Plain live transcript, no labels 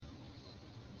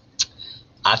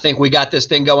I think we got this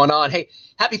thing going on. Hey,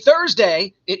 happy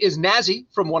Thursday. It is Nazi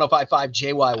from 105.5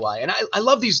 JYY. And I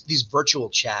love these virtual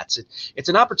chats. It's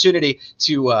an opportunity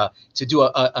to do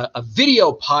a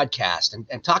video podcast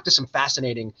and talk to some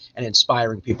fascinating and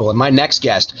inspiring people. And my next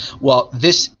guest, well,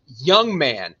 this young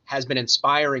man has been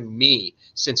inspiring me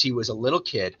since he was a little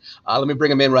kid. Let me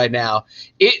bring him in right now.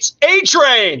 It's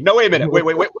A-Train. No, wait a minute. Wait.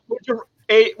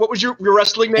 What was your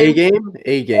wrestling name? A-Game?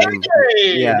 A-Game.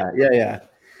 A-Game. Yeah.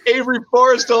 Avery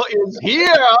Forrestal is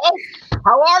here.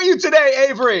 How are you today,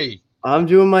 Avery? I'm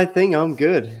doing my thing. I'm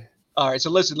good. All right.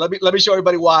 So listen, let me show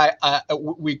everybody why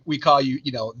we call you,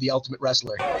 the ultimate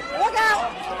wrestler. Look out!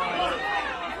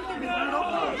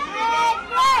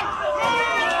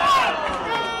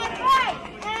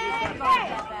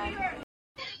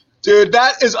 Dude,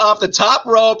 that is off the top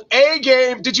rope.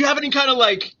 A-Game. Did you have any kind of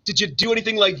did you do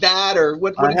anything like that or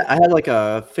what? I had like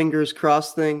a fingers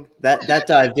crossed thing. That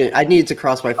dive did. I needed to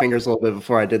cross my fingers a little bit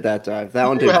before I did that dive. That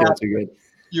one didn't feel too good.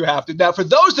 You have to. Now, for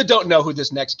those that don't know who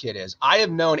this next kid is, I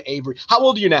have known Avery. How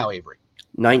old are you now, Avery?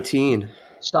 19.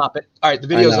 Stop it. All right, the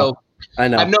video's over. I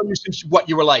know. I've known you since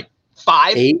you were like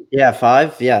 5? 8? Yeah,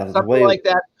 5. Yeah. Something like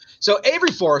that. So Avery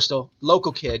Forrestal,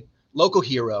 local kid. Local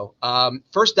hero,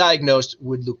 first diagnosed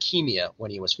with leukemia when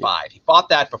he was 5. He fought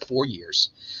that for 4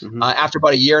 years. Mm-hmm. After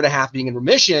about a year and a half being in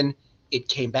remission, it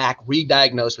came back,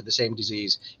 re-diagnosed with the same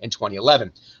disease in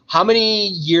 2011. How many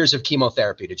years of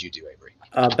chemotherapy did you do, Avery?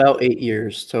 About 8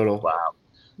 years total. Wow.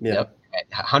 Yeah. Yep.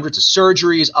 Hundreds of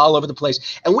surgeries all over the place.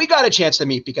 And we got a chance to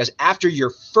meet because after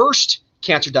your first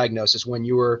cancer diagnosis, when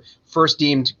you were first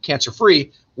deemed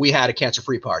cancer-free, we had a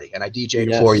cancer-free party, and I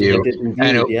DJ'd for you.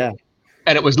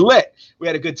 And it was lit. We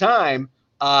had a good time.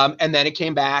 And then it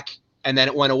came back, and then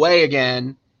it went away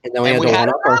again. And then we had to one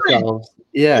up ourselves.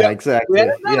 Yeah, exactly. We had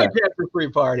another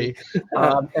cancer-free party.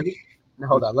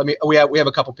 Hold on. We have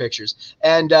a couple pictures.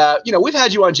 And, we've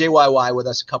had you on JYY with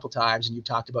us a couple times, and you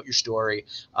talked about your story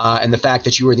and the fact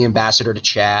that you were the ambassador to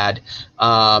Chad.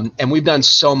 And we've done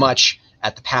so much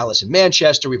at the Palace in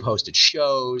Manchester. We've hosted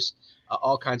shows.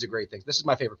 All kinds of great things. This is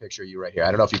my favorite picture of you right here.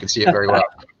 I don't know if you can see it very well.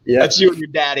 Yeah, that's you and your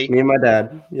daddy. Me and my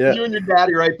dad. Yeah, you and your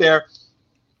daddy right there.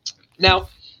 Now,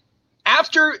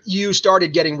 after you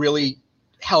started getting really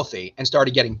healthy and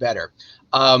started getting better,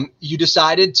 you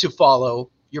decided to follow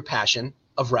your passion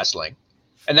of wrestling,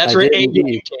 and that's where A-Game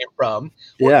came from.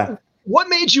 What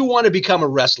made you want to become a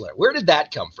wrestler? Where did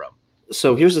that come from?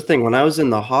 So here's the thing: when I was in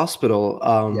the hospital,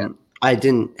 I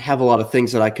didn't have a lot of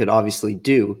things that I could obviously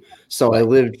do. So I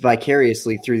lived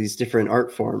vicariously through these different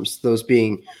art forms, those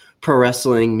being pro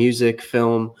wrestling, music,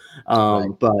 film.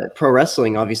 But pro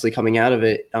wrestling, obviously coming out of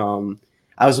it,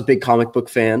 I was a big comic book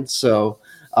fan. So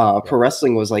pro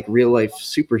wrestling was like real life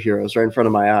superheroes right in front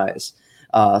of my eyes.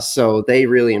 So they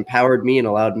really empowered me and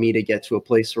allowed me to get to a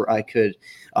place where I could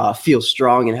feel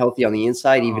strong and healthy on the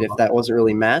inside, even if that wasn't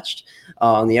really matched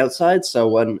on the outside. So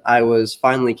when I was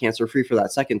finally cancer-free for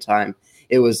that second time,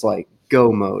 it was like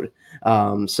go mode.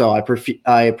 So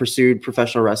I pursued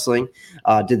professional wrestling,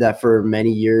 did that for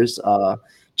many years.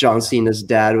 John Cena's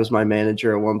dad was my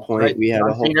manager at one point. Right. We had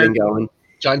a whole thing going.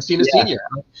 John Cena Sr.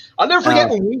 I'll never forget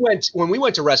when we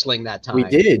went to wrestling that time. We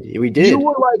did.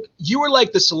 You were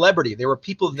like the celebrity. There were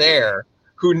people there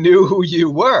who knew who you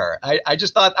were. I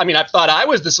just thought. I mean, I thought I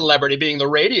was the celebrity, being the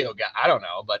radio guy. I don't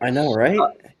know, but I know, right?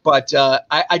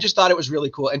 I just thought it was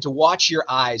really cool, and to watch your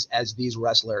eyes as these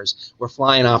wrestlers were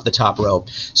flying off the top rope.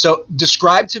 So,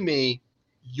 describe to me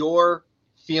your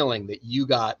feeling that you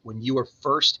got when you were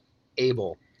first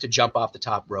able to jump off the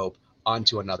top rope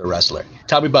onto another wrestler.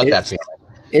 Tell me about that feeling.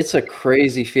 It's a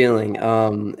crazy feeling.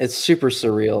 It's super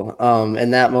surreal.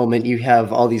 In that moment, you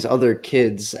have all these other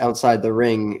kids outside the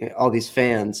ring, all these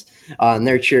fans, and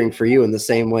they're cheering for you in the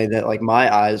same way that like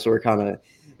my eyes were kind of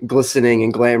glistening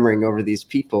and glamoring over these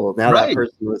people. Now that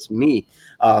person was me.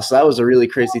 So that was a really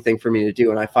crazy thing for me to do.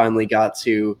 And I finally got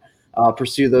to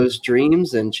pursue those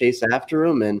dreams and chase after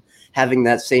them and having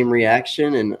that same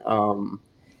reaction. And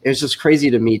it was just crazy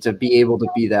to me to be able to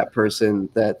be that person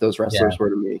that those wrestlers were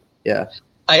to me. Yeah.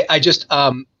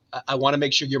 I want to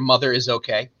make sure your mother is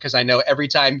okay, because I know every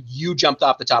time you jumped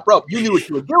off the top rope, you knew what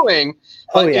you were doing.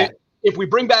 If we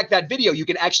bring back that video, you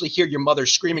can actually hear your mother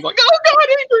screaming, going, "Oh God,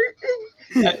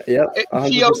 Avery!"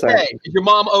 Is she okay? Is your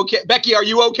mom okay? Becky, are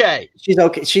you okay? She's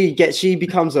okay. She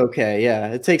becomes okay. Yeah,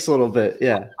 it takes a little bit.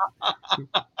 Yeah.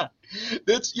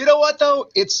 You know what though?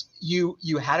 It's you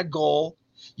had a goal,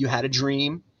 you had a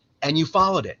dream, and you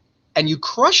followed it, and you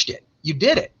crushed it. You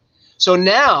did it. So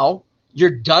now you're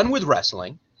done with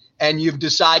wrestling, and you've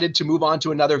decided to move on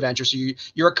to another venture. So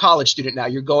you're a college student now.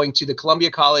 You're going to the Columbia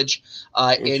College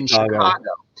in Chicago.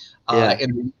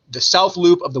 in the South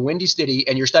Loop of the Windy City,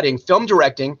 and you're studying film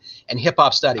directing and hip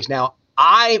hop studies. Now,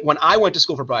 when I went to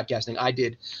school for broadcasting, I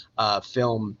did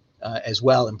film as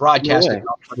well, and broadcasting and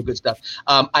all kind of good stuff.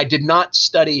 I did not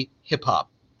study hip hop.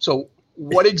 So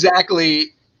what exactly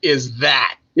is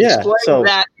that? Explain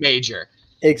that major.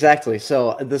 Exactly.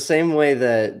 So the same way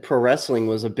that pro wrestling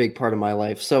was a big part of my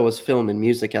life, so was film and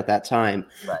music at that time.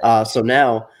 Right. So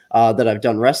now that I've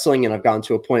done wrestling and I've gotten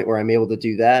to a point where I'm able to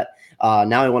do that,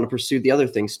 now I want to pursue the other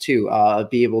things too,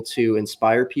 be able to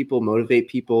inspire people, motivate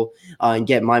people, and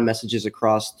get my messages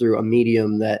across through a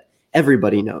medium that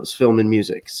everybody knows, film and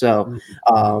music. So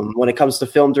when it comes to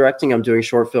film directing, I'm doing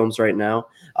short films right now,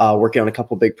 working on a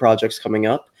couple big projects coming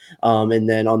up. And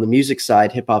then on the music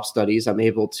side, hip hop studies, I'm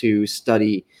able to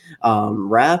study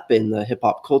rap and the hip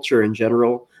hop culture in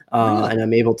general. And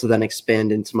I'm able to then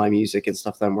expand into my music and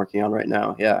stuff that I'm working on right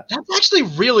now. Yeah. That's actually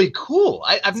really cool.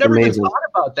 I've never even thought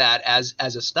about that as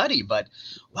a study, but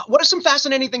what are some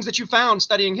fascinating things that you found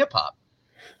studying hip hop?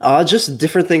 Just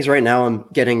different things right now. I'm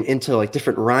getting into like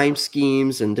different rhyme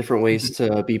schemes and different ways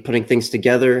to be putting things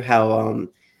together,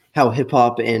 how hip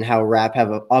hop and how rap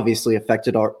have obviously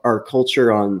affected our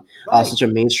culture on such a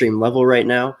mainstream level right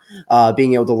now.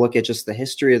 Being able to look at just the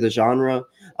history of the genre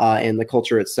and the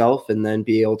culture itself, and then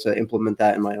be able to implement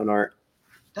that in my own art.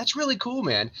 That's really cool,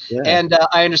 man. Yeah. And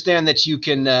I understand that you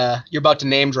can, you're about to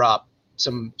name drop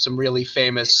some really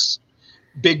famous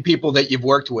big people that you've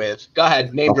worked with. Go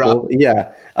ahead, name drop.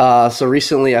 Yeah. So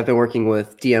recently I've been working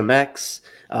with DMX,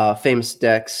 Famous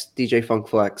Dex, DJ Funk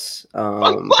Flex,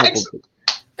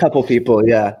 couple people.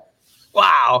 Yeah.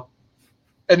 Wow.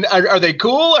 And are they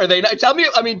cool? Are they not? Tell me,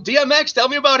 I mean, DMX, tell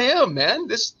me about him, man.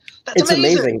 That's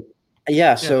amazing.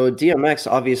 Yeah. So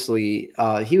DMX, obviously,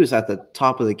 he was at the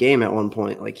top of the game at one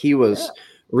point. Like he was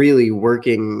really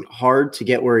working hard to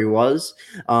get where he was.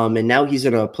 And now he's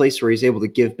in a place where he's able to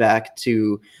give back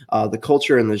to the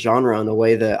culture and the genre in a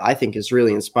way that I think is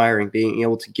really inspiring, being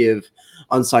able to give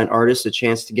unsigned artists a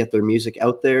chance to get their music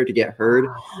out there, to get heard,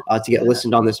 to get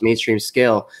listened on this mainstream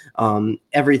scale.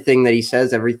 Everything that he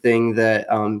says, everything that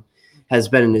has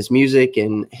been in his music,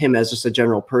 and him as just a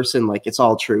general person, like it's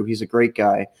all true. He's a great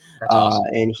guy. That's awesome.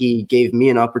 And he gave me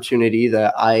an opportunity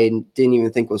that I didn't even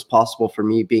think was possible for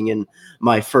me being in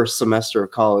my first semester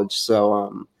of college.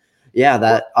 So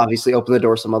that obviously opened the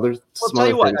door to some other I'll tell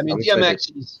you what, I mean,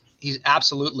 DMX, he's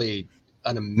absolutely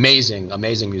an amazing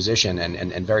musician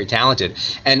and very talented.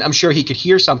 And I'm sure he could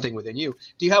hear something within you.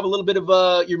 Do you have a little bit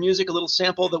of your music, a little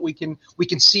sample that we can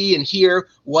see and hear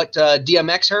what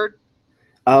DMX heard?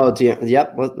 Oh,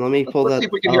 yep. Let me pull that. See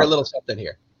if we can hear a little something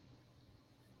here.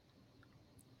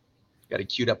 Got it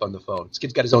queued up on the phone. This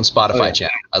kid's got his own Spotify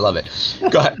channel. I love it.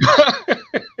 Go ahead.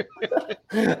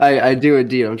 I do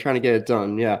indeed. I'm trying to get it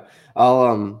done. Yeah.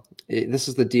 I'll this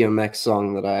is the DMX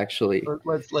song that I actually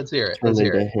let's hear it. Let's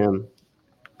hear it. Him.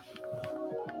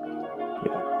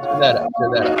 Turn that up.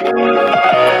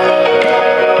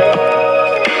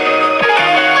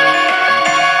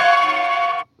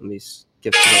 Let me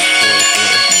skip to that.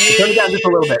 Turn it down just a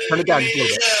little bit.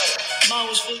 Mine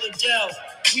was full of doubt.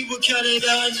 We were cut it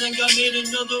out and then got made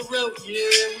another route. Yeah,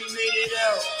 we made it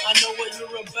out. I know what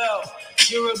you're about.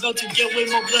 You're about to get way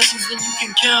more blessings than you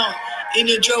can count. In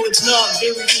a Joe, it's not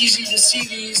very easy to see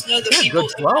these. Now the people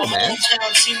in my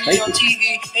hometown see me on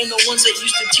TV, and the ones that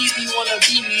used to tease me want to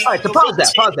be me. All right, so pause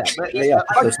that. Yeah.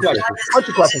 Bunch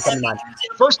of questions coming on.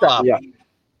 First off,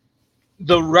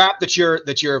 the rap that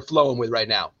you're flowing with right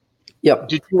now. Yep.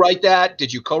 Did you write that?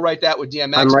 Did you co-write that with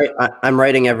DMX? I'm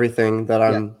writing everything that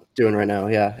I'm doing right now.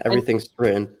 Yeah, everything's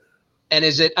written. And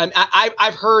is it?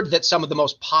 I've heard that some of the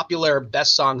most popular,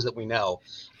 best songs that we know,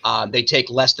 they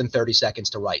take less than 30 seconds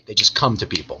to write. They just come to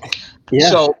people. Yeah.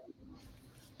 So,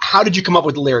 how did you come up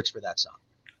with the lyrics for that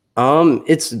song?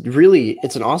 It's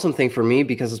an awesome thing for me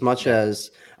because as much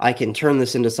as I can turn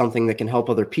this into something that can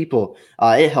help other people,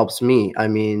 it helps me. I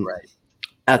mean,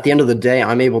 at the end of the day,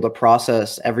 I'm able to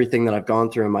process everything that I've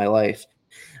gone through in my life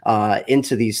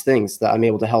into these things that I'm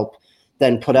able to help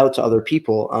then put out to other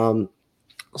people.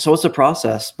 So it's a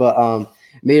process, but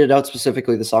made it out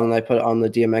specifically the song that I put on the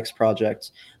DMX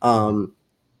project.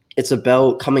 It's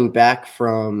about coming back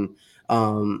from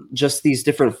just these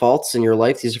different faults in your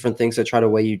life, these different things that try to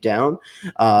weigh you down,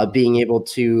 being able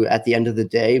to, at the end of the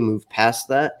day, move past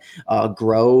that,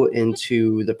 grow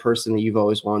into the person that you've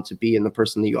always wanted to be and the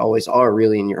person that you always are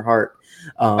really in your heart.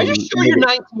 Are you sure you're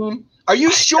 19? Are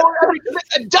you sure?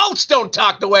 Adults don't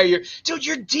talk the way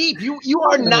you're deep. You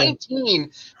are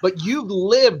 19, but you've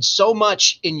lived so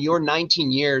much in your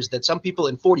 19 years that some people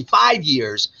in 45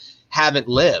 years haven't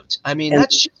lived. I mean,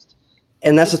 that's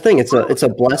the thing. It's a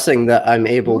blessing that I'm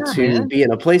able to be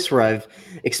in a place where I've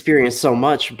experienced so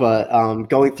much, but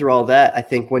going through all that, I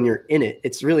think when you're in it,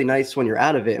 it's really nice when you're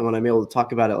out of it and when I'm able to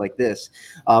talk about it like this.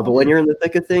 But when you're in the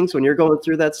thick of things, when you're going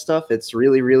through that stuff, it's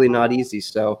really, really not easy.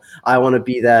 So I want to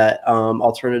be that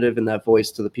alternative and that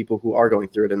voice to the people who are going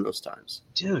through it in those times.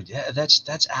 Dude, yeah,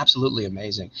 that's absolutely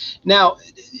amazing. Now,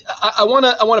 I want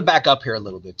to back up here a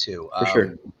little bit too. For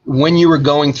sure. When you were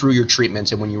going through your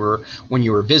treatments and when you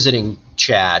were visiting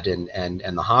Chad and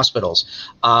the hospitals,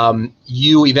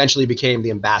 you eventually became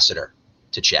the ambassador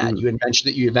to Chad. Mm-hmm.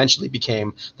 You eventually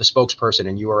became the spokesperson,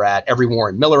 and you were at every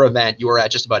Warren Miller event. You were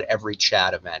at just about every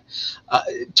Chad event.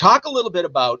 Talk a little bit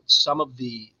about some of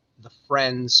the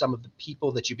friends, some of the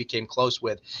people that you became close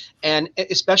with, and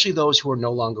especially those who are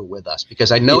no longer with us,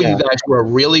 because I know you guys were a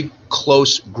really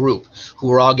close group who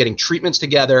were all getting treatments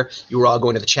together. You were all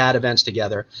going to the Chad events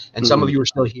together, and some of you are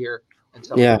still here. And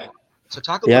some of you. So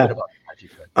talk a little bit about that if you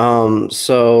could.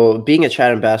 So being a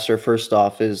Chad ambassador, first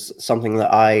off, is something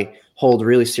that I hold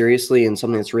really seriously and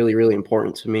something that's really, really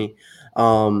important to me.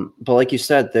 But like you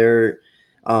said,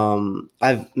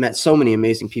 I've met so many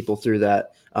amazing people through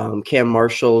that. Cam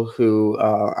Marshall, who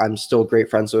I'm still great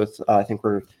friends with. I think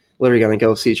we're literally going to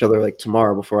go see each other like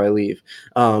tomorrow before I leave.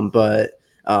 But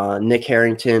Nick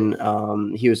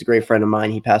Harrington, he was a great friend of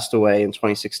mine. He passed away in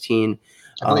 2016.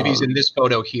 I believe he's in this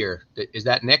photo here. Is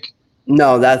that Nick?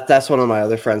 No, that's one of my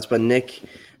other friends. But Nick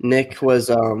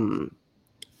was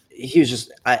he was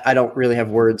just I don't really have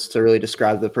words to really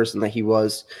describe the person that he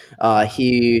was.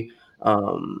 He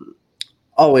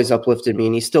always uplifted me,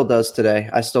 and he still does today.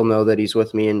 I still know that he's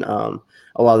with me, and a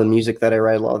lot of the music that I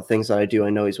write, a lot of the things that I do,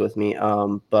 I know he's with me.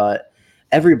 But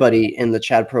everybody in the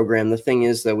Chad program, the thing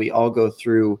is that we all go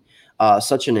through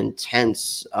such an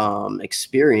intense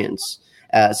experience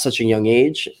at such a young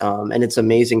age, and it's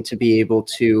amazing to be able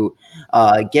to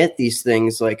get these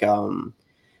things like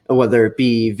whether it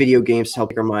be video games to help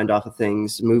take our mind off of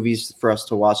things, movies for us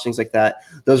to watch, things like that.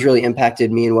 Those really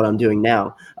impacted me and what I'm doing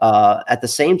now. At the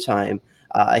same time,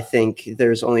 I think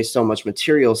there's only so much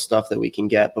material stuff that we can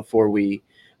get before we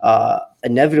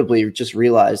inevitably just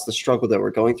realize the struggle that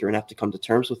we're going through and have to come to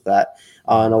terms with that.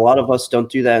 And a lot of us don't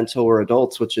do that until we're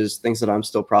adults, which is things that I'm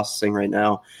still processing right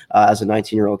now as a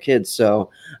 19-year-old kid. So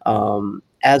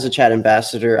as a Chad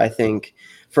ambassador, I think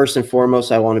first and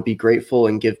foremost, I want to be grateful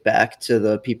and give back to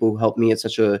the people who helped me at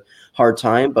such a hard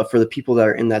time. But for the people that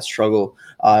are in that struggle,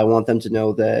 I want them to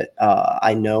know that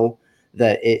I know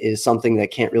that it is something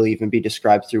that can't really even be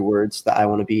described through words, that I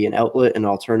want to be an outlet, an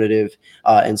alternative,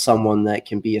 and someone that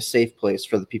can be a safe place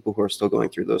for the people who are still going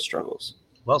through those struggles.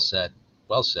 Well said.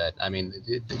 Well said. I mean,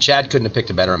 Chad couldn't have picked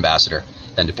a better ambassador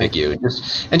than to pick you.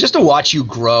 And just to watch you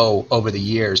grow over the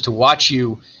years, to watch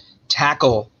you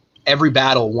tackle every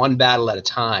battle, one battle at a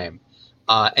time,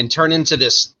 and turn into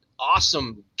this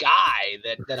awesome guy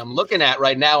that I'm looking at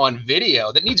right now on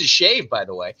video that needs a shave, by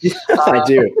the way. I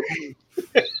do.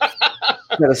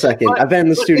 Wait a second. I've been in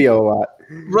the studio a lot.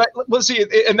 Right. Well, see,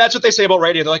 and that's what they say about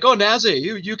radio. They're like, "Oh, Nazi,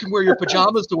 you can wear your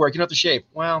pajamas to work. You don't have to shave."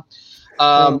 Well,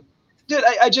 dude,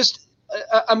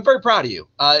 I'm very proud of you.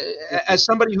 As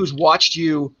somebody who's watched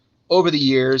you over the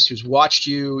years, who's watched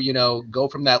you, go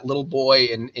from that little boy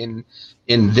in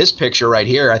this picture right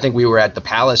here. I think we were at the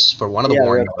Palace for one of the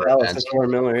Warren Miller events.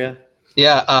 Warren Miller, yeah.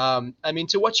 Yeah. I mean,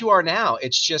 to what you are now,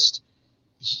 it's just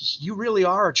you really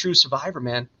are a true survivor,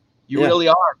 man. You really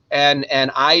are. And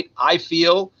I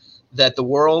feel that the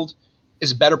world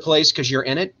is a better place because you're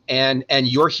in it, and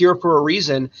you're here for a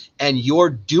reason, and you're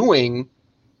doing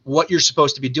what you're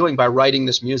supposed to be doing by writing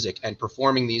this music and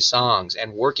performing these songs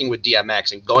and working with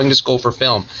DMX and going to school for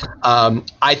film.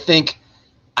 I think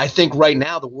right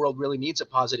now the world really needs a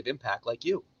positive impact like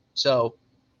you. So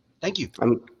thank you.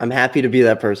 I'm happy to be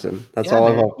that person. That's all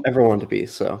I've ever wanted to be.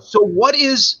 So what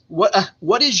is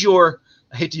your,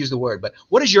 I hate to use the word, but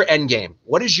what is your end game?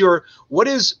 What is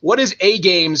A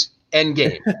Game's end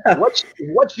game?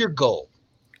 What's your goal?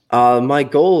 My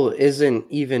goal isn't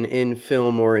even in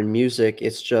film or in music.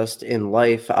 It's just in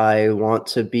life. I want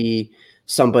to be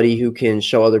somebody who can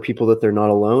show other people that they're not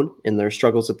alone in their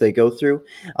struggles that they go through,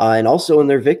 and also in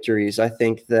their victories. I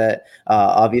think that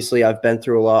obviously I've been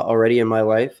through a lot already in my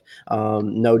life.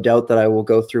 No doubt that I will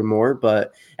go through more,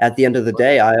 but at the end of the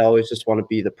day, I always just want to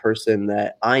be the person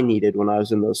that I needed when I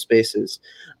was in those spaces.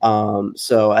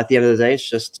 So at the end of the day, it's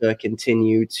just to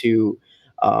continue to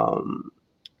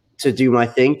do my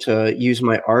thing, to use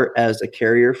my art as a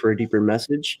carrier for a deeper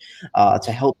message,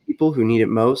 to help people who need it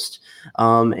most,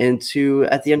 and to,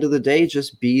 at the end of the day,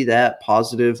 just be that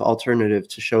positive alternative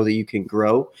to show that you can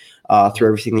grow through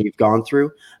everything that you've gone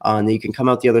through, and that you can come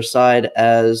out the other side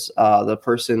as the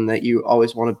person that you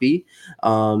always want to be,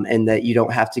 and that you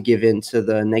don't have to give in to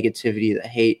the negativity, the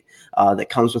hate, that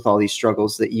comes with all these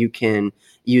struggles, that you can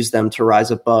use them to rise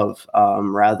above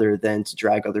rather than to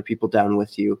drag other people down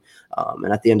with you.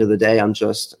 And at the end of the day, I'm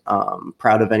just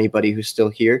proud of anybody who's still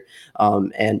here.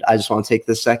 And I just want to take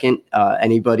this second.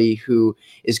 Anybody who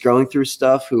is going through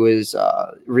stuff, who is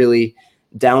really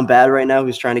down bad right now,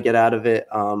 who's trying to get out of it,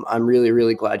 I'm really,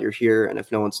 really glad you're here. And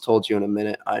if no one's told you in a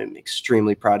minute, I'm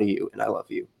extremely proud of you and I love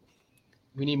you.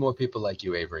 We need more people like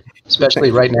you, Avery,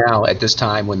 especially right now at this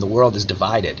time when the world is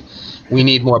divided. We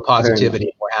need more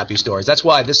positivity, more happy stories. That's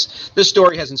why this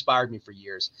story has inspired me for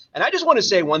years. And I just want to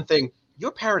say one thing.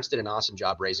 Your parents did an awesome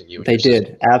job raising you. They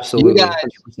did. Absolutely. You guys,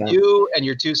 100%. You and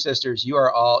your two sisters, you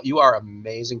are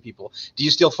amazing people. Do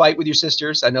you still fight with your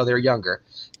sisters? I know they're younger.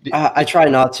 I try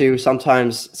not to.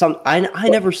 Sometimes I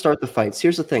never start the fights.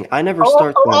 Here's the thing. I never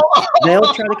start them.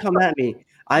 They'll try to come at me.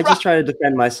 I just try to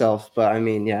defend myself. But I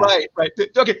mean, yeah. Right.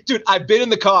 Okay, dude, I've been in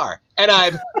the car and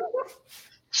I've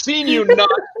seen you not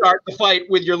start the fight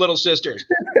with your little sisters.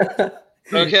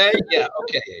 Okay? Yeah,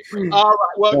 okay, Avery. All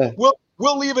right. Well,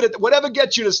 we'll leave it at whatever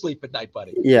gets you to sleep at night,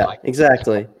 buddy. Yeah,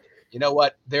 exactly. You know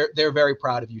what? They're very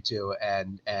proud of you too,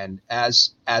 and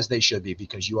as they should be,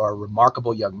 because you are a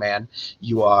remarkable young man.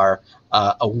 You are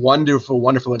a wonderful,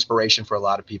 wonderful inspiration for a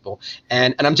lot of people.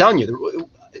 And I'm telling you,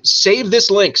 save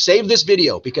this link, save this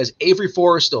video, because Avery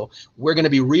Forrestal, we're going to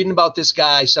be reading about this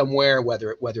guy somewhere,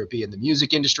 whether it be in the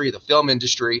music industry, the film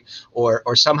industry, or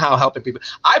somehow helping people.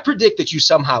 I predict that you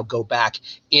somehow go back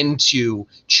into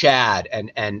CHAD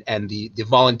and the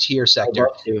volunteer sector,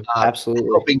 absolutely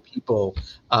helping people.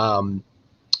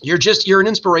 You're an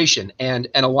inspiration, and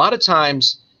a lot of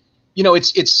times, you know,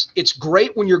 it's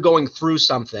great when you're going through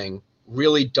something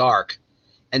really dark,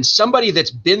 and somebody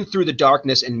that's been through the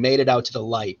darkness and made it out to the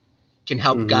light can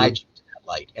help guide you to that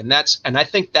light. And I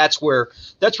think that's where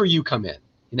you come in.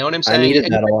 You know what I'm saying? I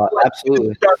needed that a lot.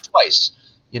 Absolutely. Dark twice,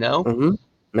 you know?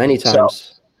 Many times.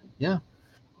 So, yeah.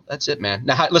 That's it, man.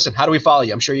 Now, listen, how do we follow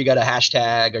you? I'm sure you got a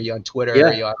hashtag. Are you on Twitter? Yeah.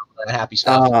 Are you on happy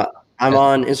stuff? I'm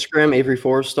on Instagram, Avery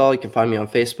Forrestal. You can find me on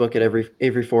Facebook at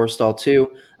Avery Forrestal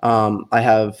too. I'm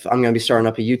going to be starting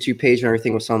up a YouTube page and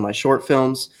everything with some of my short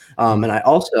films. And I'm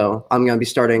going to be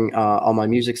starting all my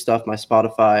music stuff, my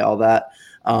Spotify, all that.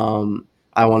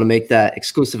 I want to make that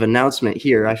exclusive announcement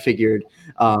here. I figured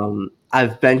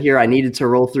I've been here. I needed to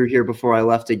roll through here before I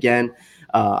left again.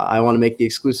 I want to make the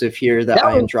exclusive here that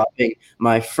I am dropping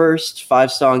my first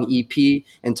 5-song EP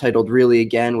entitled Really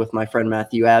Again with my friend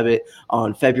Matthew Abbott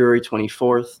on February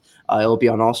 24th. It'll be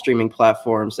on all streaming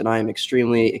platforms, and I am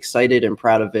extremely excited and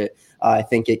proud of it. I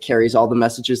think it carries all the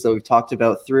messages that we've talked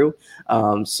about through.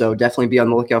 So definitely be on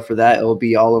the lookout for that. It will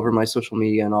be all over my social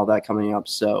media and all that coming up.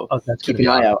 So keep an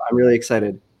eye out. I'm really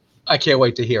excited. I can't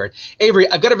wait to hear it. Avery,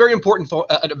 I've got a very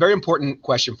important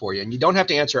question for you, and you don't have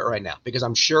to answer it right now, because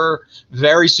I'm sure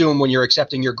very soon when you're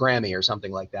accepting your Grammy or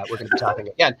something like that, we're going to be talking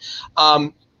again.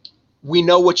 We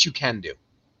know what you can do.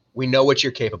 We know what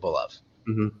you're capable of.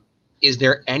 Is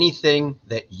there anything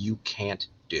that you can't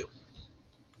do?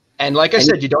 And like I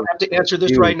said, you don't have to answer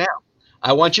this right now.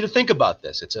 I want you to think about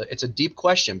this. It's a deep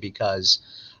question, because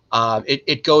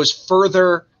it goes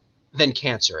further than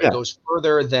cancer. It goes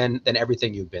further than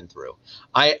everything you've been through.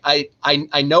 I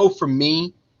know for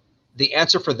me, the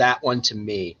answer for that one to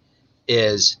me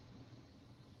is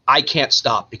I can't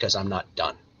stop because I'm not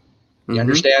done. You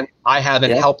understand? I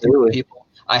haven't helped enough people.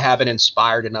 I haven't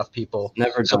inspired enough people.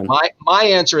 Never so done. my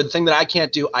answer, the thing that I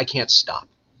can't do, I can't stop.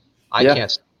 I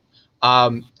can't stop.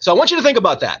 So I want you to think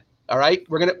about that. All right.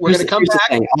 We're gonna come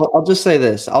back. I'll just say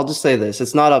this.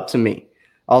 It's not up to me.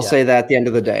 I'll say that at the end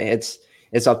of the day.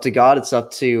 It's up to God. It's up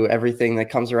to everything that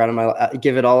comes around in my life.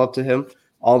 Give it all up to Him.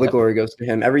 All the glory goes to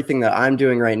Him. Everything that I'm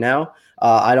doing right now,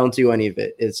 I don't do any of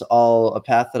it. It's all a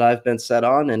path that I've been set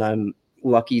on, and I'm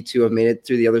lucky to have made it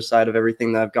through the other side of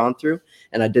everything that I've gone through.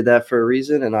 And I did that for a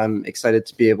reason, and I'm excited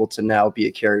to be able to now be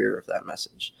a carrier of that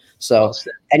message. So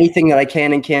anything that I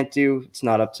can and can't do, it's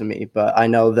not up to me. But I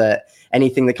know that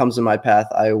anything that comes in my path,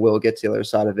 I will get to the other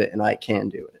side of it, and I can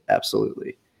do it.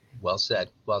 Absolutely. Well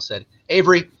said. Well said.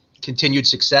 Avery, continued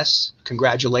success.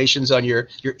 Congratulations on your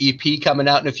EP coming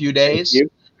out in a few days. Thank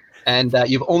you. And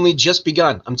you've only just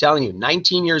begun. I'm telling you,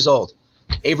 19 years old.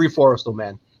 Avery Forrestal,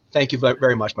 man. Thank you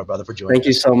very much, my brother, for joining us. Thank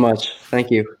you so much. Thank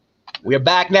you. We are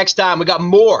back next time. We got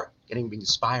more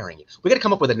inspiring you. We got to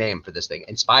come up with a name for this thing.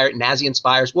 Nazi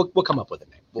Inspires. We'll come up with a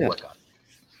name. We'll work on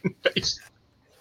it. Peace.